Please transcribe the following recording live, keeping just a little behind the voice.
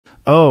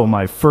Oh,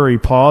 my furry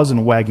paws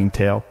and wagging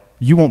tail.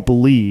 You won't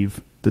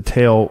believe the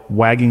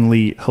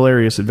tail-waggingly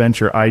hilarious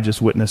adventure I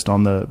just witnessed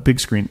on the big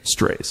screen,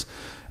 Strays.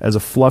 As a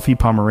fluffy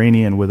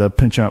Pomeranian with a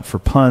penchant for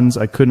puns,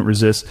 I couldn't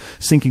resist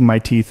sinking my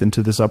teeth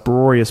into this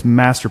uproarious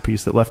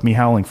masterpiece that left me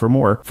howling for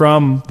more.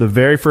 From the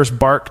very first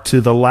bark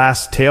to the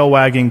last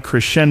tail-wagging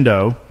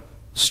crescendo,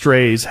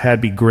 Strays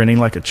had me grinning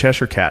like a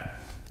Cheshire cat.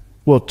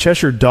 Well,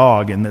 Cheshire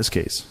dog in this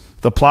case.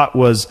 The plot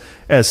was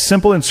as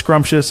simple and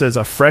scrumptious as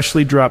a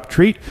freshly dropped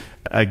treat.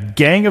 A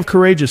gang of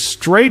courageous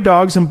stray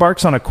dogs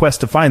embarks on a quest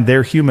to find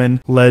their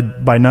human,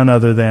 led by none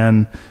other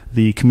than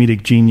the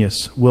comedic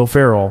genius, Will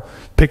Ferrell.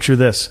 Picture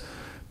this.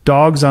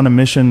 Dogs on a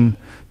mission,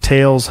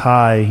 tails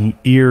high,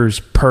 ears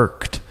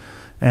perked,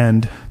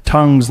 and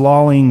tongues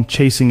lolling,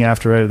 chasing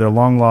after their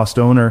long-lost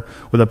owner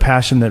with a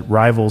passion that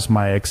rivals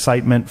my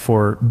excitement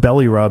for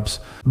belly rubs.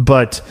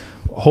 But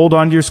hold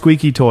on to your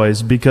squeaky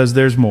toys, because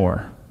there's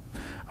more.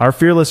 Our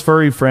fearless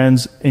furry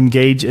friends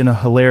engage in a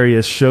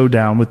hilarious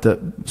showdown with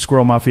the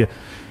squirrel mafia.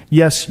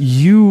 Yes,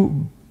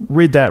 you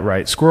read that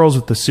right. Squirrels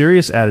with the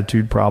serious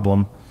attitude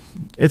problem.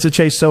 It's a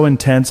chase so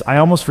intense, I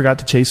almost forgot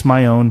to chase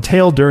my own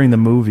tail during the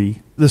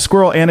movie. The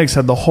squirrel antics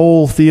had the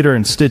whole theater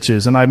in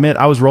stitches, and I admit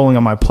I was rolling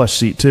on my plush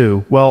seat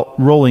too. Well,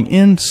 rolling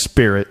in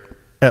spirit,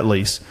 at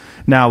least.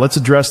 Now, let's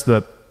address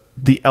the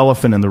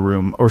elephant in the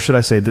room, or should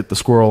I say the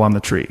squirrel on the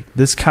tree.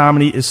 This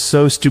comedy is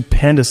so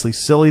stupendously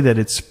silly that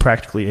it's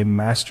practically a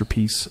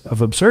masterpiece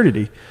of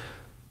absurdity.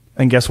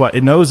 And guess what?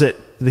 It knows that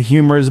the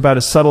humor is about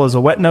as subtle as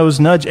a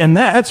wet-nosed nudge, and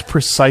that's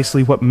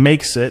precisely what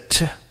makes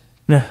it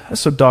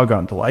so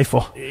doggone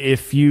delightful.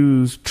 If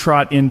you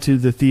trot into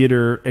the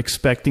theater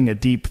expecting a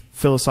deep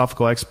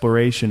philosophical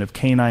exploration of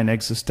canine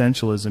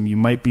existentialism, you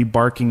might be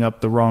barking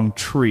up the wrong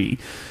tree.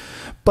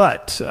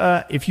 But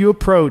if you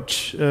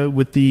approach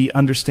with the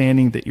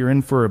understanding that you're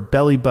in for a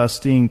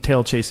belly-busting,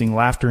 tail-chasing,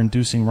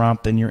 laughter-inducing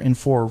romp, then you're in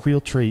for a real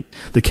treat.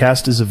 The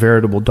cast is a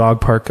veritable dog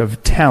park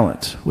of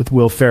talent, with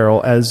Will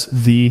Ferrell as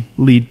the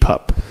lead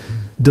pup,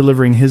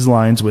 delivering his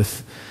lines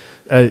with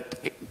a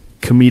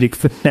comedic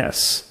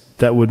finesse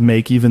that would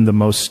make even the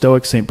most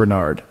stoic St.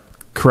 Bernard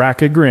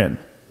crack a grin.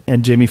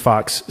 And Jamie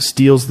Foxx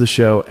steals the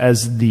show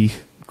as the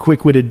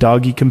quick-witted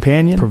doggy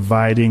companion,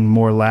 providing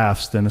more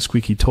laughs than a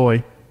squeaky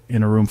toy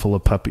in a room full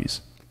of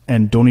puppies.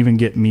 And don't even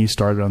get me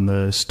started on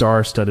the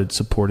star-studded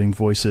supporting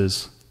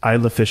voices.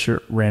 Isla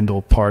Fisher,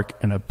 Randall Park,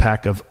 and a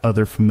pack of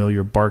other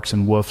familiar barks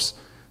and woofs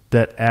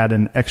that add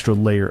an extra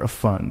layer of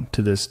fun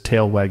to this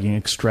tail-wagging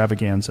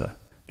extravaganza.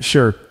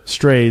 Sure,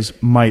 Strays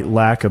might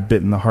lack a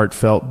bit in the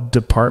heartfelt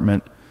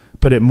department,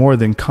 but it more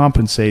than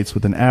compensates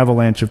with an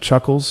avalanche of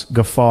chuckles,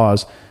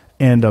 guffaws,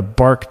 and a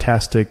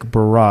barktastic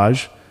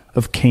barrage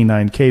of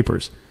canine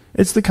capers.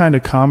 It's the kind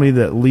of comedy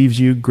that leaves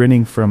you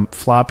grinning from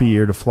floppy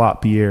ear to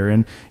floppy ear,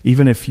 and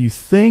even if you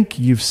think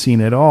you've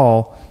seen it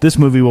all, this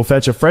movie will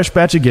fetch a fresh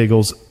batch of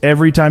giggles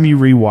every time you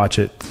rewatch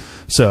it.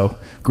 So,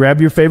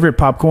 grab your favorite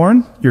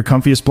popcorn, your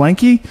comfiest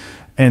blankie,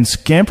 and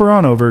scamper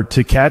on over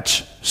to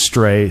catch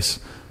Strays.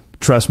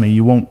 Trust me,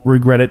 you won't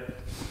regret it.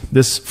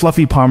 This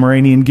fluffy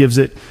Pomeranian gives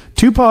it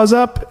 2 paws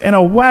up and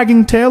a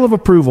wagging tail of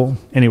approval.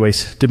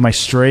 Anyways, did my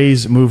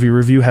Strays movie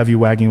review have you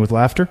wagging with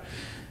laughter?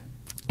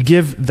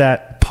 Give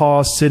that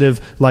pawsitive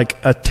like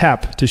a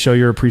tap to show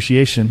your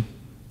appreciation.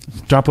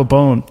 Drop a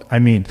bone,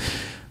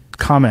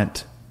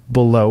 comment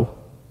below.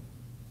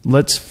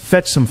 Let's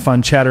fetch some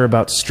fun chatter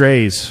about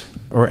Strays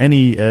or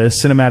any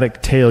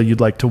cinematic tale you'd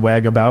like to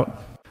wag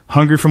about.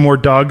 Hungry for more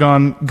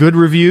doggone good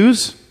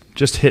reviews?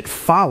 Just hit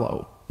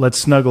follow. Let's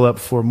snuggle up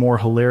for more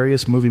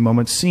hilarious movie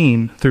moments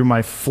seen through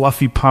my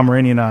fluffy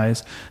Pomeranian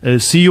eyes.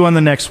 See you on the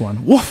next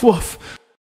one. Woof, woof.